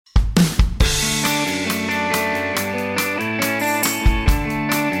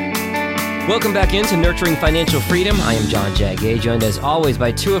Welcome back into Nurturing Financial Freedom. I am John Jagay, joined as always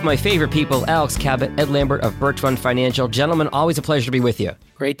by two of my favorite people, Alex Cabot, Ed Lambert of Birch Fund Financial. Gentlemen, always a pleasure to be with you.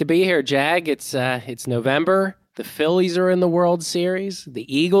 Great to be here, Jag. It's November. The Phillies are in the World Series. The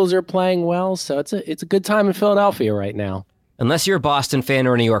Eagles are playing well, so it's a good time in Philadelphia right now. Unless you're a Boston fan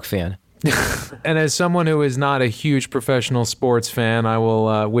or a New York fan. And as someone who is not a huge professional sports fan, I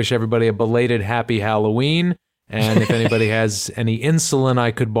will wish everybody a belated happy Halloween. And if anybody has any insulin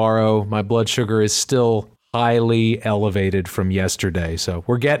I could borrow, my blood sugar is still highly elevated from yesterday. So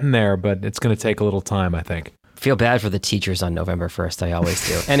we're getting there, but it's going to take a little time, I think. Feel bad for the teachers on November 1st. I always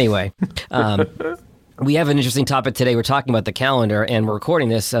do. Anyway, we have an interesting topic today. We're talking about the calendar, and we're recording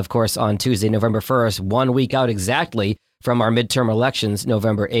this, of course, on Tuesday, November 1st, 1 week out exactly from our midterm elections,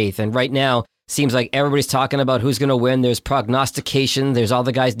 November 8th. And right now, seems like everybody's talking about who's going to win. There's prognostication. There's all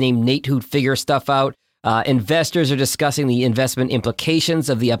the guys named Nate who figure stuff out. Investors are discussing the investment implications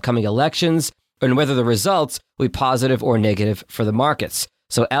of the upcoming elections and whether the results will be positive or negative for the markets.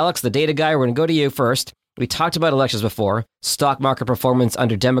 So, Alex, the data guy, we're going to go to you first. We talked about elections before, stock market performance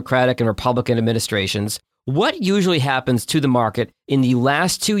under Democratic and Republican administrations. What usually happens to the market in the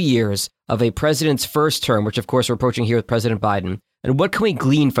last 2 years of a president's first term, which, of course, we're approaching here with President Biden? And what can we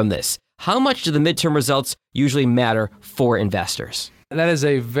glean from this? How much do the midterm results usually matter for investors? That is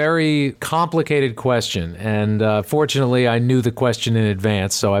a very complicated question, and fortunately, I knew the question in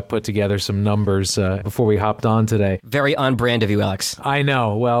advance, so I put together some numbers before we hopped on today. Very on brand of you, Alex. I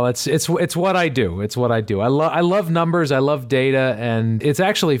know. Well, it's what I do. It's what I do. I love numbers. I love data, and it's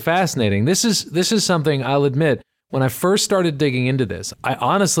actually fascinating. This is something I'll admit. When I first started digging into this, I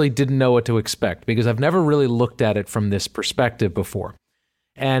honestly didn't know what to expect because I've never really looked at it from this perspective before.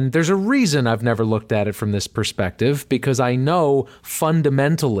 And there's a reason I've never looked at it from this perspective, because I know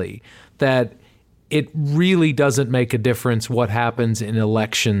fundamentally that it really doesn't make a difference what happens in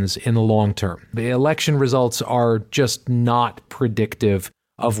elections in the long term. The election results are just not predictive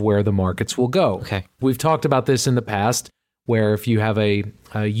of where the markets will go. Okay. We've talked about this in the past, where if you have a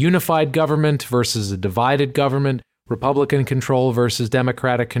unified government versus a divided government, Republican control versus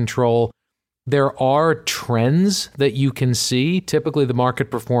Democratic control, there are trends that you can see. Typically, the market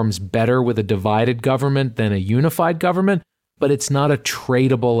performs better with a divided government than a unified government, but it's not a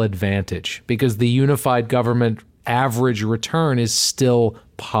tradable advantage because the unified government average return is still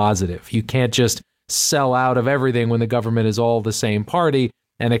positive. You can't just sell out of everything when the government is all the same party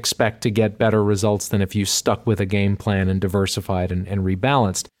and expect to get better results than if you stuck with a game plan and diversified and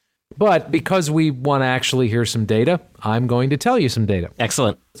rebalanced. But because we want to actually hear some data, I'm going to tell you some data.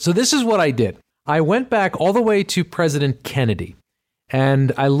 Excellent. So this is what I did. I went back all the way to President Kennedy,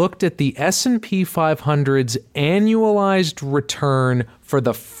 and I looked at the S&P 500's annualized return for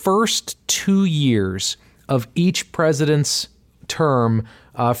the first 2 years of each president's term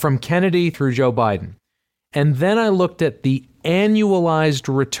from Kennedy through Joe Biden. And then I looked at the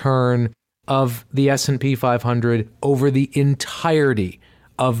annualized return of the S&P 500 over the entirety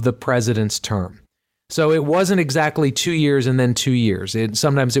of the president's term. So it wasn't exactly 2 years and then 2 years.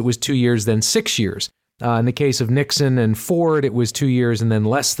 Sometimes it was 2 years, then 6 years. In the case of Nixon and Ford, it was 2 years and then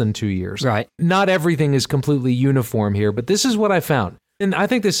less than 2 years. Right. Not everything is completely uniform here, but this is what I found. And I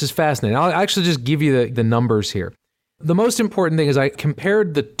think this is fascinating. I'll actually just give you the numbers here. The most important thing is I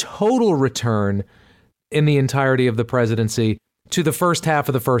compared the total return in the entirety of the presidency to the first half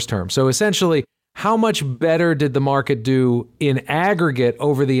of the first term. So essentially, how much better did the market do in aggregate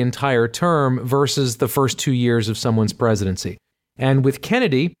over the entire term versus the first 2 years of someone's presidency? And with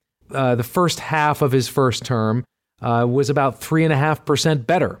Kennedy, the first half of his first term was about 3.5%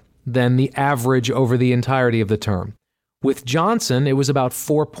 better than the average over the entirety of the term. With Johnson, it was about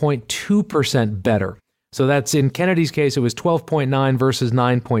 4.2% better. So that's in Kennedy's case, it was 12.9 versus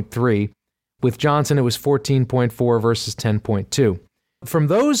 9.3. With Johnson, it was 14.4 versus 10.2. From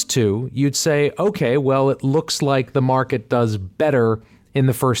those two, you'd say, okay, well, it looks like the market does better in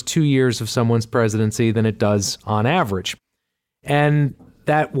the first 2 years of someone's presidency than it does on average. And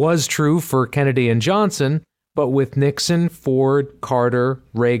that was true for Kennedy and Johnson, but with Nixon, Ford, Carter,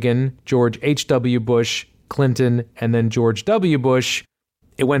 Reagan, George H.W. Bush, Clinton, and then George W. Bush,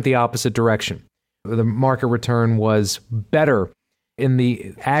 it went the opposite direction. The market return was better in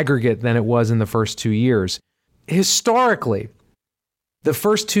the aggregate than it was in the first 2 years. Historically, the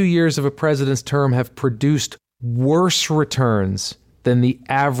first 2 years of a president's term have produced worse returns than the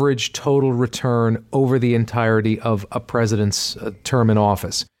average total return over the entirety of a president's term in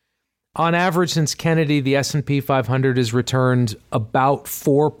office. On average, since Kennedy, the S&P 500 has returned about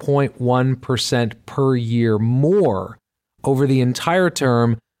 4.1% per year more over the entire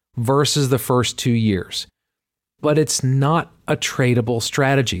term versus the first 2 years. but it's not a tradable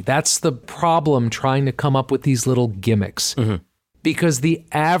strategy. That's the problem trying to come up with these little gimmicks. Because the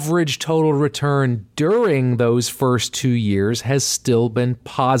average total return during those first 2 years has still been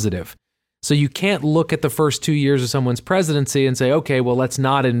positive. So you can't look at the first 2 years of someone's presidency and say, okay, well, let's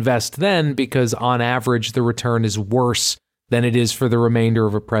not invest then because on average the return is worse than it is for the remainder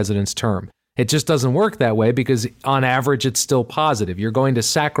of a president's term. It just doesn't work that way because on average it's still positive. You're going to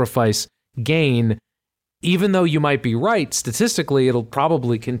sacrifice gain. Even though you might be right, statistically, it'll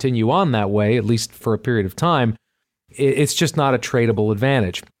probably continue on that way, at least for a period of time. It's just not a tradable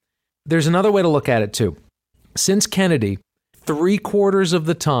advantage. There's another way to look at it, too. Since Kennedy, 3/4 of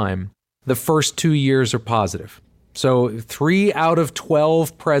the time, the first 2 years are positive. So 3 out of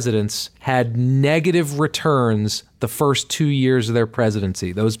 12 presidents had negative returns the first 2 years of their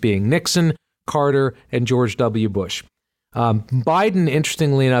presidency, those being Nixon, Carter, and George W. Bush. Biden,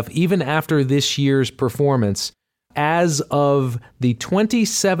 interestingly enough, even after this year's performance, as of the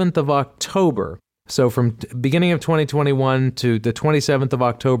 27th of October, so from beginning of 2021 to the 27th of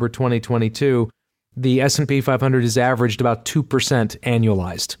October 2022, the S&P 500 has averaged about 2%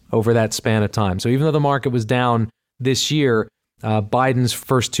 annualized over that span of time. So even though the market was down this year, Biden's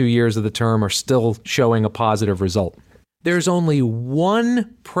first 2 years of the term are still showing a positive result. There's only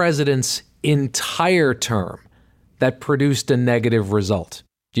one president's entire term that produced a negative result.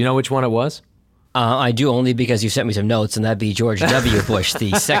 Do you know which one it was? I do, only because you sent me some notes, and that'd be George W. Bush,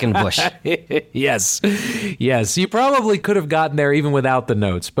 the second Bush. Yes. You probably could have gotten there even without the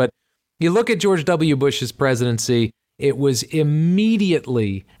notes. But you look at George W. Bush's presidency, it was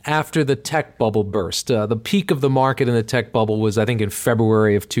immediately after the tech bubble burst. The peak of the market in the tech bubble was, I think, in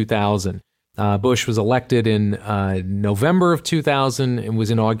February of 2000. Bush was elected in November of 2000 and was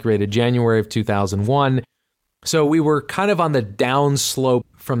inaugurated January of 2001. So we were kind of on the downslope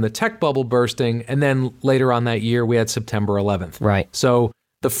from the tech bubble bursting, and then later on that year, we had September 11th. Right. So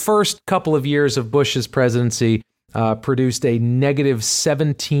the first couple of years of Bush's presidency produced a negative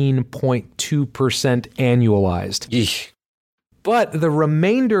 17.2% annualized. Yeesh. But the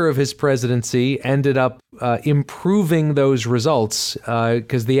remainder of his presidency ended up improving those results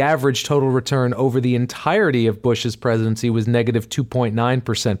because the average total return over the entirety of Bush's presidency was negative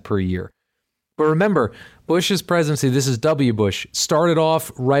 2.9% per year. But remember, Bush's presidency, this is W. Bush, started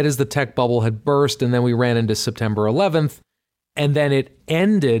off right as the tech bubble had burst, and then we ran into September 11th, and then it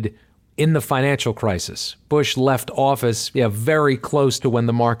ended in the financial crisis. Bush left office very close to when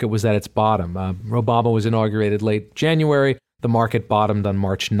the market was at its bottom. Obama was inaugurated late January. The market bottomed on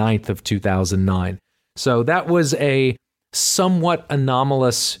March 9th of 2009. So that was a somewhat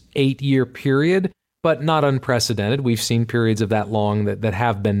anomalous 8-year period, but not unprecedented. We've seen periods of that long that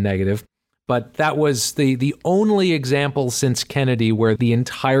have been negative. But that was the only example since Kennedy where the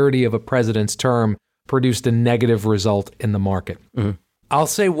entirety of a president's term produced a negative result in the market. Mm-hmm. I'll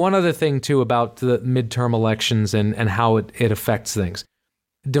say one other thing, too, about the midterm elections and how it affects things.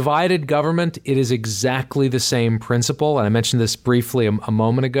 Divided government, it is exactly the same principle. And I mentioned this briefly a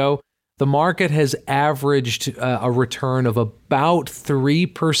moment ago. The market has averaged a return of about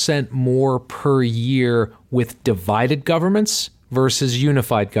 3% more per year with divided governments versus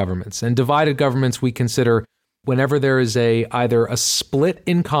unified governments. And divided governments we consider whenever there is either a split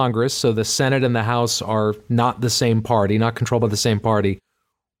in Congress, so the Senate and the House are not the same party, not controlled by the same party,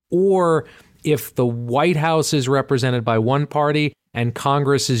 or if the White House is represented by one party and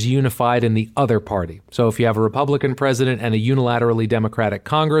Congress is unified in the other party. So if you have a Republican president and a unilaterally Democratic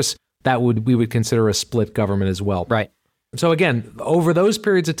Congress, we would consider a split government as well. Right. So again, over those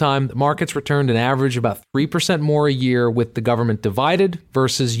periods of time, the markets returned an average about 3% more a year with the government divided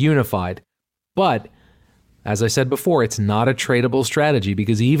versus unified. But as I said before, it's not a tradable strategy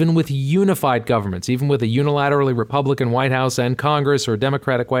because even with unified governments, even with a unilaterally Republican White House and Congress or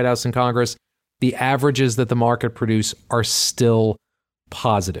Democratic White House and Congress, the averages that the market produce are still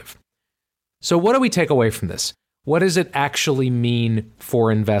positive. So what do we take away from this? What does it actually mean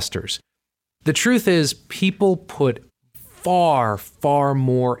for investors? The truth is, people put far, far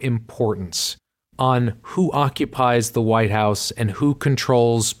more importance on who occupies the White House and who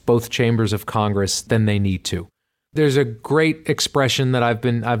controls both chambers of Congress than they need to. There's a great expression that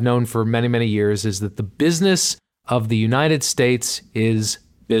I've known for many, many years is that the business of the United States is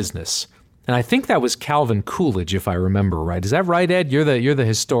business. And I think that was Calvin Coolidge, if I remember right. Is that right, Ed? You're the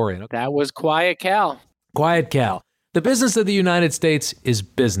historian. That was Quiet Cal. Quiet Cal. The business of the United States is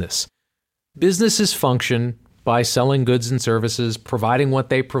business. Businesses function by selling goods and services, providing what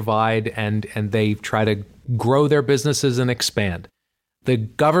they provide, and they try to grow their businesses and expand. The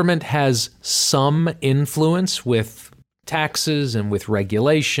government has some influence with taxes and with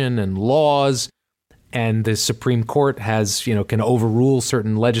regulation and laws, and the Supreme Court has, can overrule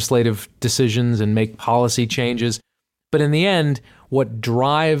certain legislative decisions and make policy changes. But in the end, what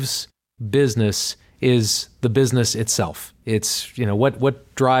drives business is the business itself. It's,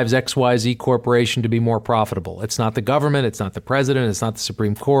 what drives XYZ Corporation to be more profitable. It's not the government, it's not the president, it's not the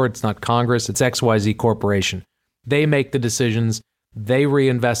Supreme Court, it's not Congress, it's XYZ Corporation. They make the decisions, they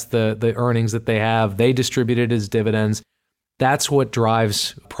reinvest the earnings that they have, they distribute it as dividends. That's what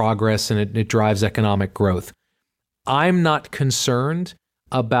drives progress, and it drives economic growth. I'm not concerned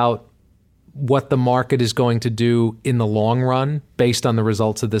about what the market is going to do in the long run based on the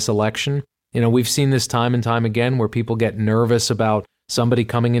results of this election. We've seen this time and time again where people get nervous about somebody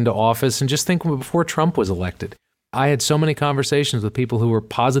coming into office. And just think before Trump was elected, I had so many conversations with people who were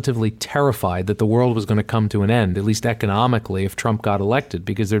positively terrified that the world was going to come to an end, at least economically, if Trump got elected,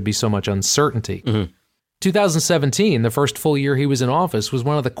 because there'd be so much uncertainty. 2017, the first full year he was in office, was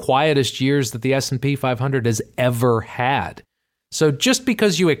one of the quietest years that the S&P 500 has ever had. So just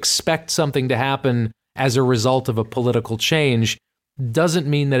because you expect something to happen as a result of a political change doesn't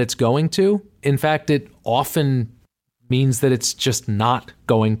mean that it's going to. In fact, it often means that it's just not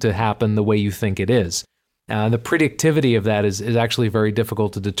going to happen the way you think it is. The predictivity of that is actually very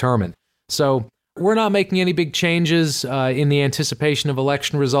difficult to determine. So we're not making any big changes in the anticipation of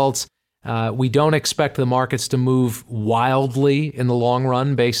election results. We don't expect the markets to move wildly in the long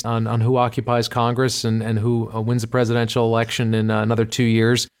run based on who occupies Congress and who wins the presidential election in another 2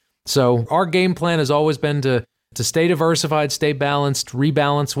 years. So our game plan has always been to stay diversified, stay balanced,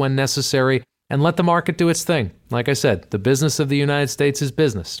 rebalance when necessary, and let the market do its thing. Like I said, the business of the United States is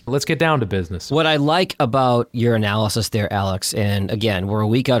business. Let's get down to business. What I like about your analysis there, Alex, and again, we're a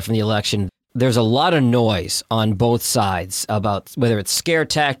week out from the election, there's a lot of noise on both sides about whether it's scare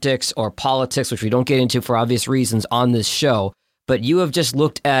tactics or politics, which we don't get into for obvious reasons on this show. But you have just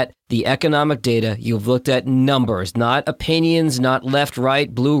looked at the economic data. You've looked at numbers, not opinions, not left,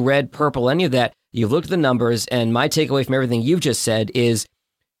 right, blue, red, purple, any of that. You've looked at the numbers. And my takeaway from everything you've just said is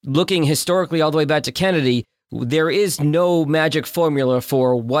looking historically all the way back to Kennedy, there is no magic formula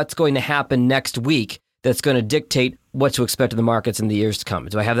for what's going to happen next week that's going to dictate what to expect of the markets in the years to come.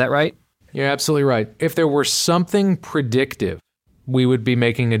 Do I have that right? You're absolutely right. If there were something predictive, we would be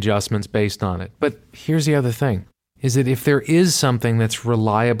making adjustments based on it. But here's the other thing, is that if there is something that's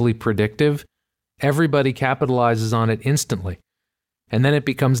reliably predictive, everybody capitalizes on it instantly. And then it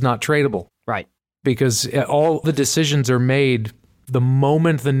becomes not tradable. Right. Because all the decisions are made the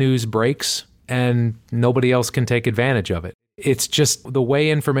moment the news breaks, and nobody else can take advantage of it. It's just the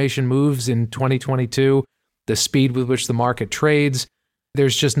way information moves in 2022, the speed with which the market trades.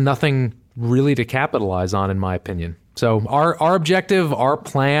 There's just nothing really to capitalize on, in my opinion. So our objective, our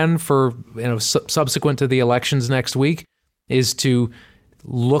plan for subsequent to the elections next week is to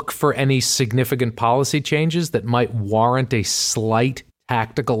look for any significant policy changes that might warrant a slight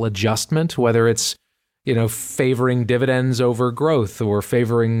tactical adjustment, whether it's favoring dividends over growth, or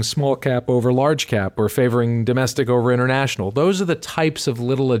favoring small cap over large cap, or favoring domestic over international. Those are the types of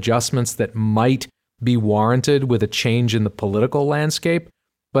little adjustments that might be warranted with a change in the political landscape.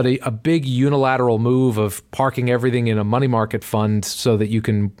 But a big unilateral move of parking everything in a money market fund so that you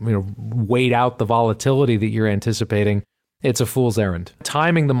can wait out the volatility that you're anticipating, it's a fool's errand.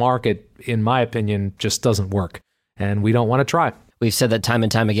 Timing the market, in my opinion, just doesn't work. And we don't want to try. We've said that time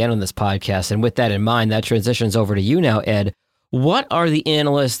and time again on this podcast. And with that in mind, that transitions over to you now, Ed. What are the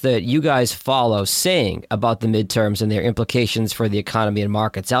analysts that you guys follow saying about the midterms and their implications for the economy and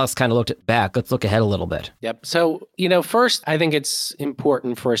markets? Alex kind of looked back. Let's look ahead a little bit. Yep. So, first, I think it's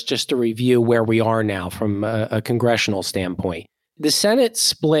important for us just to review where we are now from a congressional standpoint. The Senate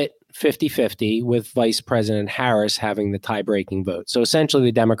split 50-50 with Vice President Harris having the tie-breaking vote. So essentially,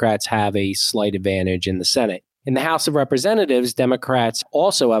 the Democrats have a slight advantage in the Senate. In the House of Representatives, Democrats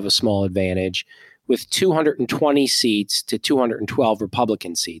also have a small advantage with 220 seats to 212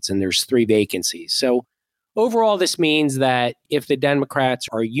 Republican seats, and there's 3 vacancies. So overall, this means that if the Democrats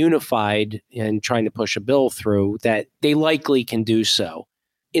are unified in trying to push a bill through, that they likely can do so.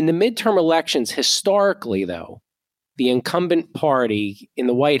 In the midterm elections, historically, though, the incumbent party in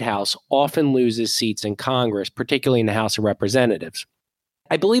the White House often loses seats in Congress, particularly in the House of Representatives.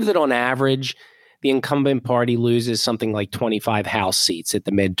 I believe that on average, the incumbent party loses something like 25 House seats at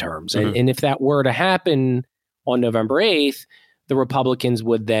the midterms. Mm-hmm. And if that were to happen on November 8th, the Republicans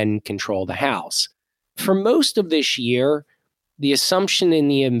would then control the House. For most of this year, the assumption in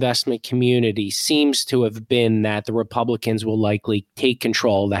the investment community seems to have been that the Republicans will likely take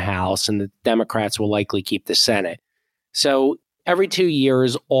control of the House and the Democrats will likely keep the Senate. So every 2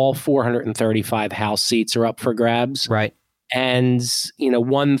 years, all 435 House seats are up for grabs. Right. and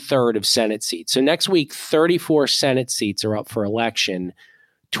 1/3 of Senate seats. So next week, 34 Senate seats are up for election.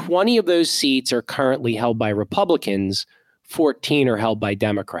 20 of those seats are currently held by Republicans. 14 are held by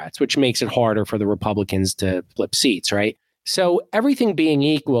Democrats, which makes it harder for the Republicans to flip seats, right? So everything being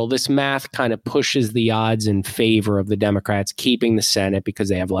equal, this math kind of pushes the odds in favor of the Democrats keeping the Senate because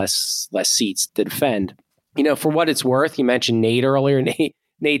they have less seats to defend. For what it's worth, you mentioned Nate earlier,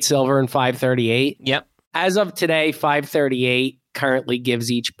 Nate Silver in 538. Yep. As of today, 538 currently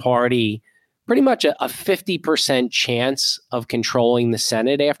gives each party pretty much a 50% chance of controlling the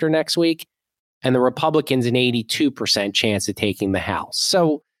Senate after next week, and the Republicans an 82% chance of taking the House.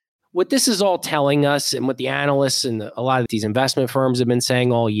 So what this is all telling us, and what the analysts and a lot of these investment firms have been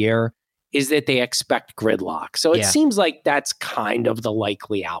saying all year, is that they expect gridlock. So it seems like that's kind of the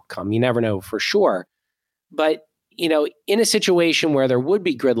likely outcome. You never know for sure. But, in a situation where there would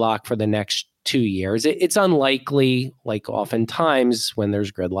be gridlock for the next 2 years, it's unlikely, like oftentimes when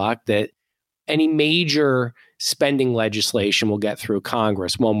there's gridlock, that any major spending legislation will get through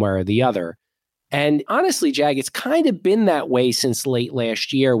Congress one way or the other. And honestly, Jag, it's kind of been that way since late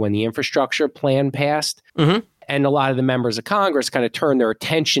last year when the infrastructure plan passed. Mm-hmm. And a lot of the members of Congress kind of turned their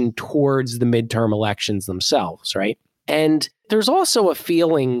attention towards the midterm elections themselves, right? And there's also a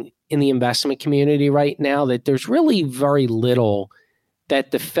feeling in the investment community right now that there's really very little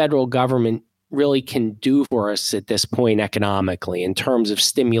that the federal government really can do for us at this point economically in terms of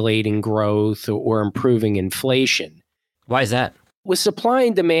stimulating growth or improving inflation. Why is that? With supply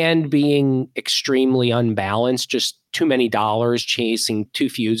and demand being extremely unbalanced, just too many dollars chasing too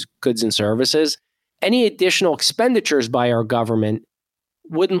few goods and services, any additional expenditures by our government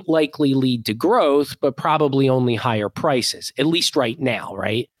wouldn't likely lead to growth, but probably only higher prices, at least right now,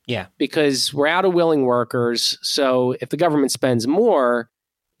 right? Yeah. Because we're out of willing workers. So if the government spends more,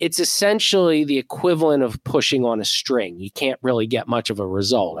 it's essentially the equivalent of pushing on a string. You can't really get much of a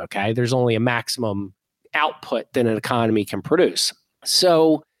result, okay? There's only a maximum output that an economy can produce.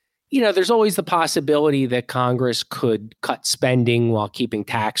 So, there's always the possibility that Congress could cut spending while keeping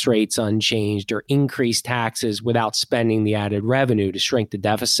tax rates unchanged or increase taxes without spending the added revenue to shrink the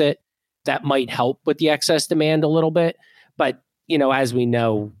deficit. That might help with the excess demand a little bit. But, as we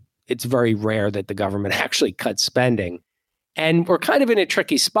know, it's very rare that the government actually cuts spending. And we're kind of in a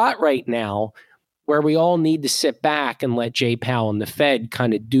tricky spot right now where we all need to sit back and let Jay Powell and the Fed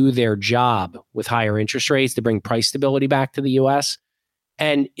kind of do their job with higher interest rates to bring price stability back to the U.S.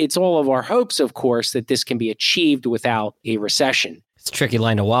 And it's all of our hopes, of course, that this can be achieved without a recession. It's a tricky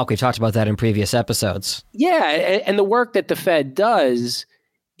line to walk. We've talked about that in previous episodes. Yeah, and the work that the Fed does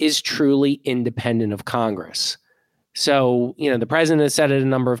is truly independent of Congress. So, the president has said it a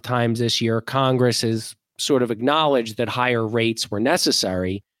number of times this year. Congress has sort of acknowledged that higher rates were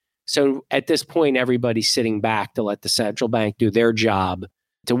necessary. So at this point, everybody's sitting back to let the central bank do their job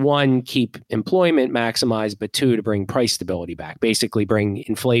to, one, keep employment maximized, but two, to bring price stability back, basically bring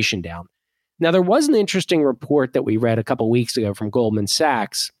inflation down. Now, there was an interesting report that we read a couple of weeks ago from Goldman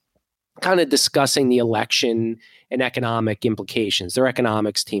Sachs, kind of discussing the election and economic implications. Their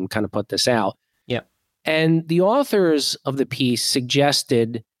economics team kind of put this out. Yeah. And the authors of the piece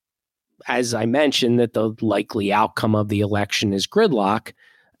suggested, as I mentioned, that the likely outcome of the election is gridlock.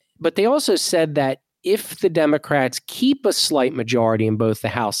 But they also said that if the Democrats keep a slight majority in both the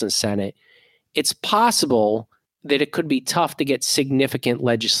House and Senate, it's possible that it could be tough to get significant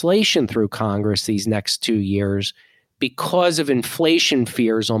legislation through Congress these next 2 years because of inflation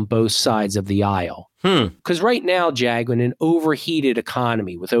fears on both sides of the aisle. Because right now, Jag, in an overheated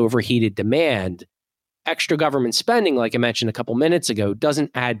economy with overheated demand, extra government spending, like I mentioned a couple minutes ago, doesn't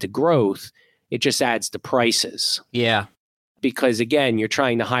add to growth. It just adds to prices. Yeah. Because, again, you're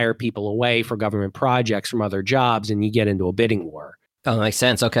trying to hire people away for government projects from other jobs, and you get into a bidding war. Oh, that makes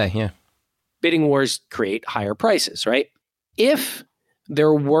sense. Okay, yeah. Bidding wars create higher prices, right? If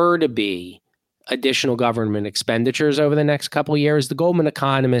there were to be additional government expenditures over the next couple of years, the Goldman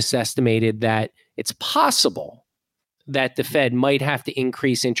economists estimated that it's possible that the Fed might have to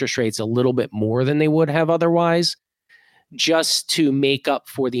increase interest rates a little bit more than they would have otherwise, just to make up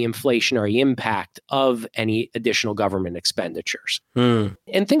for the inflationary impact of any additional government expenditures. And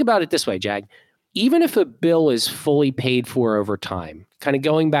think about it this way, Jag. Even if a bill is fully paid for over time, kind of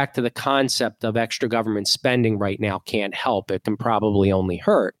going back to the concept of extra government spending right now can't help, it can probably only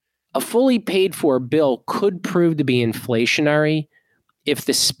hurt. A fully paid for bill could prove to be inflationary if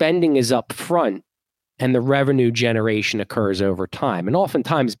the spending is up front and the revenue generation occurs over time. And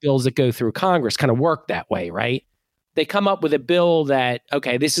oftentimes bills that go through Congress kind of work that way, right? They come up with a bill that,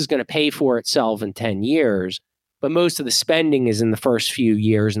 okay, this is going to pay for itself in 10 years, but most of the spending is in the first few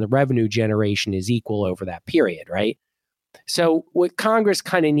years and the revenue generation is equal over that period, right? So what Congress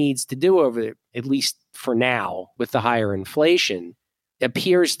kind of needs to do at least for now, with the higher inflation,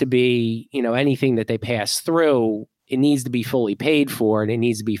 appears to be, anything that they pass through, it needs to be fully paid for, and it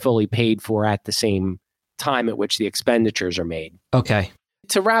needs to be fully paid for at the same time at which the expenditures are made. Okay.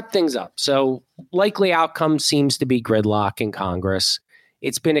 To wrap things up, so likely outcome seems to be gridlock in Congress.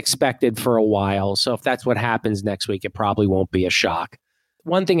 It's been expected for a while, so if that's what happens next week, it probably won't be a shock.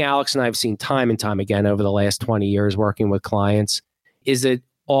 One thing Alex and I have seen time and time again over the last 20 years working with clients is that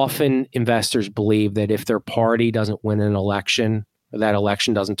often investors believe that if their party doesn't win an election, or that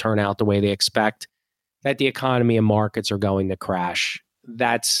election doesn't turn out the way they expect, that the economy and markets are going to crash.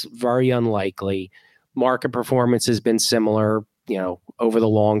 That's very unlikely. Market performance has been similar, over the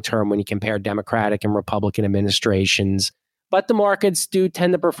long term when you compare Democratic and Republican administrations. But the markets do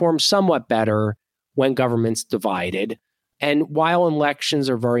tend to perform somewhat better when government's divided. And while elections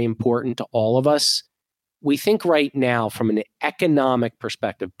are very important to all of us, we think right now from an economic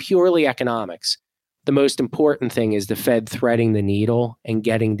perspective, purely economics, the most important thing is the Fed threading the needle and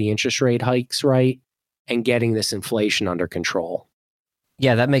getting the interest rate hikes right and getting this inflation under control.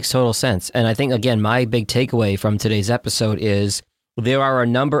 Yeah, that makes total sense. And I think, again, my big takeaway from today's episode is there are a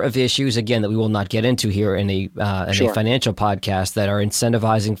number of issues, again, that we will not get into here in a financial podcast that are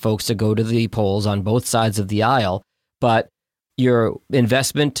incentivizing folks to go to the polls on both sides of the aisle. But your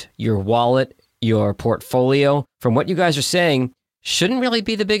investment, your wallet, your portfolio, from what you guys are saying, shouldn't really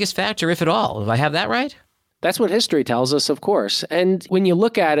be the biggest factor, if at all. Do I have that right? That's what history tells us, of course. And when you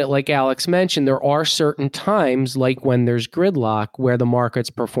look at it, like Alex mentioned, there are certain times, like when there's gridlock, where the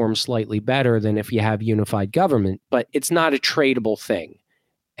markets perform slightly better than if you have unified government. But it's not a tradable thing.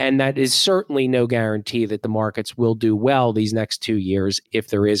 And that is certainly no guarantee that the markets will do well these next 2 years if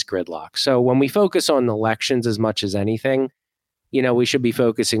there is gridlock. So when we focus on elections as much as anything, we should be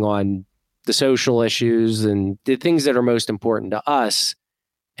focusing on the social issues and the things that are most important to us,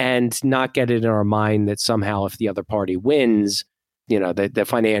 and not get it in our mind that somehow if the other party wins, that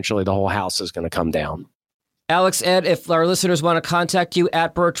financially the whole house is going to come down. Alex, Ed, if our listeners want to contact you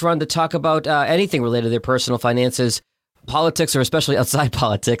at Birch Run to talk about anything related to their personal finances, politics, or especially outside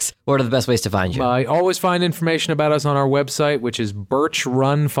politics, what are the best ways to find you? I always find information about us on our website, which is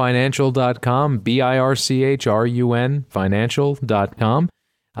birchrunfinancial.com, BIRCHRUN financial.com.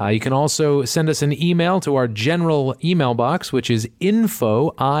 You can also send us an email to our general email box, which is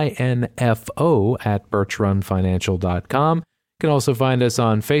info, I-N-F-O, at birchrunfinancial.com. You can also find us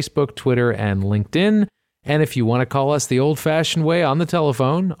on Facebook, Twitter, and LinkedIn. And if you want to call us the old-fashioned way on the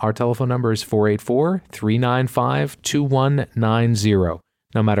telephone, our telephone number is 484-395-2190.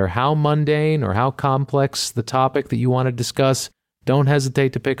 No matter how mundane or how complex the topic that you want to discuss, don't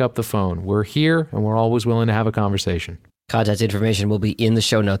hesitate to pick up the phone. We're here, and we're always willing to have a conversation. Contact information will be in the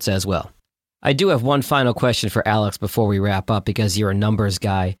show notes as well. I do have one final question for Alex before we wrap up, because you're a numbers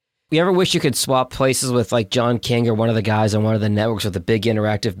guy. You ever wish you could swap places with like John King or one of the guys on one of the networks with a big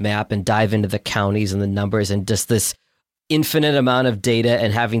interactive map and dive into the counties and the numbers and just this infinite amount of data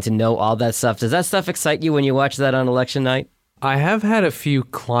and having to know all that stuff? Does that stuff excite you when you watch that on election night? I have had a few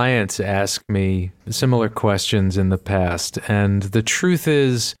clients ask me similar questions in the past, and the truth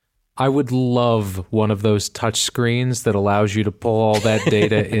is, I would love one of those touch screens that allows you to pull all that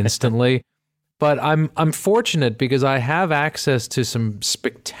data instantly. But I'm fortunate because I have access to some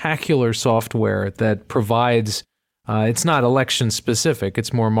spectacular software that provides, it's not election specific,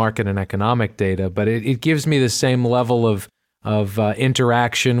 it's more market and economic data, but it gives me the same level of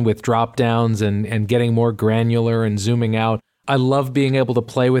interaction with drop downs and getting more granular and zooming out. I love being able to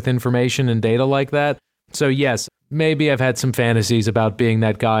play with information and data like that. So yes, maybe I've had some fantasies about being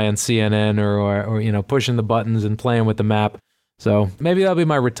that guy on CNN or pushing the buttons and playing with the map. So maybe that'll be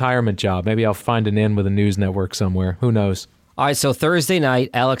my retirement job. Maybe I'll find an in with a news network somewhere. Who knows? All right, so Thursday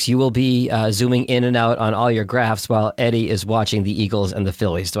night, Alex, you will be zooming in and out on all your graphs while Eddie is watching the Eagles and the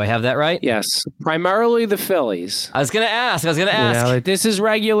Phillies. Do I have that right? Yes, primarily the Phillies. I was going to ask. This is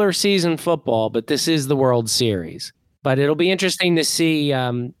regular season football, but this is the World Series. But it'll be interesting to see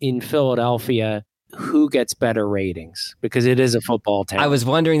in Philadelphia who gets better ratings, because it is a football town. I was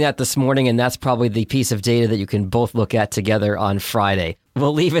wondering that this morning, and that's probably the piece of data that you can both look at together on Friday.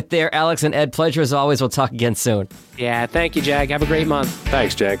 We'll leave it there. Alex and Ed, pleasure as always. We'll talk again soon. Yeah, thank you, Jag. Have a great month.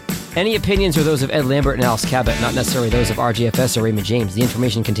 Thanks, Jag. Any opinions are those of Ed Lambert and Alex Cabot, not necessarily those of RGFS or Raymond James. The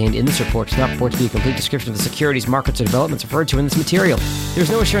information contained in this report does not purport to be a complete description of the securities, markets, or developments referred to in this material. There is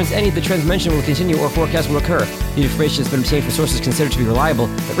no assurance any of the trends mentioned will continue or forecast will occur. The information has been obtained from sources considered to be reliable,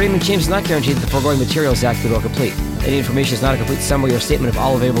 but Raymond James does not guarantee that the foregoing material is accurate or complete. Any information is not a complete summary or statement of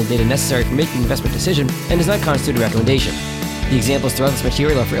all available data necessary for making an investment decision and does not constitute a recommendation. The examples throughout this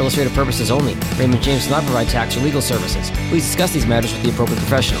material are for illustrative purposes only. Raymond James does not provide tax or legal services. Please discuss these matters with the appropriate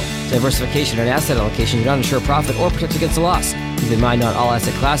professional. Diversification and asset allocation do not ensure profit or protect against a loss. Keep in mind, not all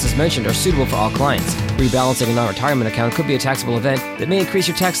asset classes mentioned are suitable for all clients. Rebalancing a non-retirement account could be a taxable event that may increase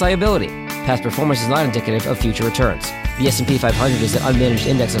your tax liability. Past performance is not indicative of future returns. The S&P 500 is an unmanaged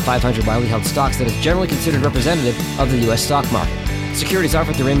index of 500 widely held stocks that is generally considered representative of the U.S. stock market. Securities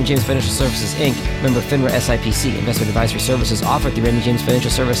offered through Raymond James Financial Services, Inc., member FINRA SIPC. Investment advisory services offered through Raymond James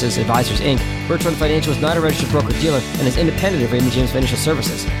Financial Services Advisors, Inc. Birch Run Financial is not a registered broker-dealer and is independent of Raymond James Financial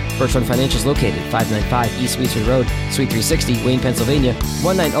Services. Birch Run Financial is located 595 East Sweetser Road, Suite 360, Wayne, Pennsylvania,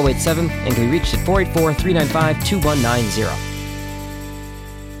 19087, and can be reached at 484-395-2190.